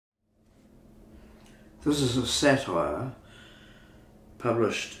This is a satire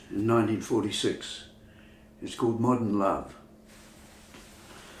published in 1946. It's called Modern Love.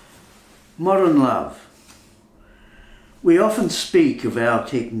 Modern love. We often speak of our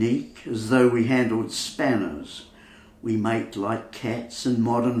technique as though we handled spanners. We mate like cats in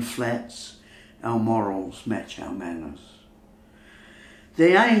modern flats. Our morals match our manners.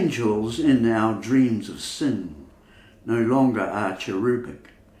 The angels in our dreams of sin no longer are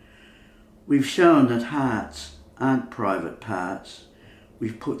cherubic. We've shown that hearts aren't private parts.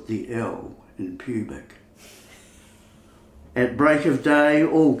 We've put the L in pubic. At break of day,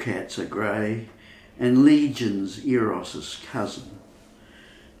 all cats are grey, and legion's Eros' cousin.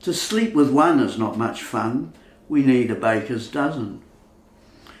 To sleep with one is not much fun. We need a baker's dozen.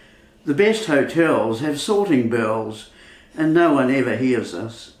 The best hotels have sorting bells, and no one ever hears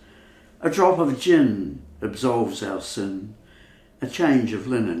us. A drop of gin absolves our sin. A change of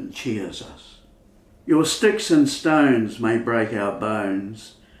linen cheers us. Your sticks and stones may break our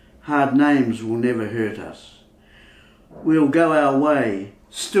bones. Hard names will never hurt us. We'll go our way,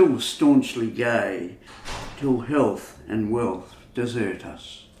 still staunchly gay, till health and wealth desert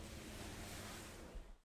us.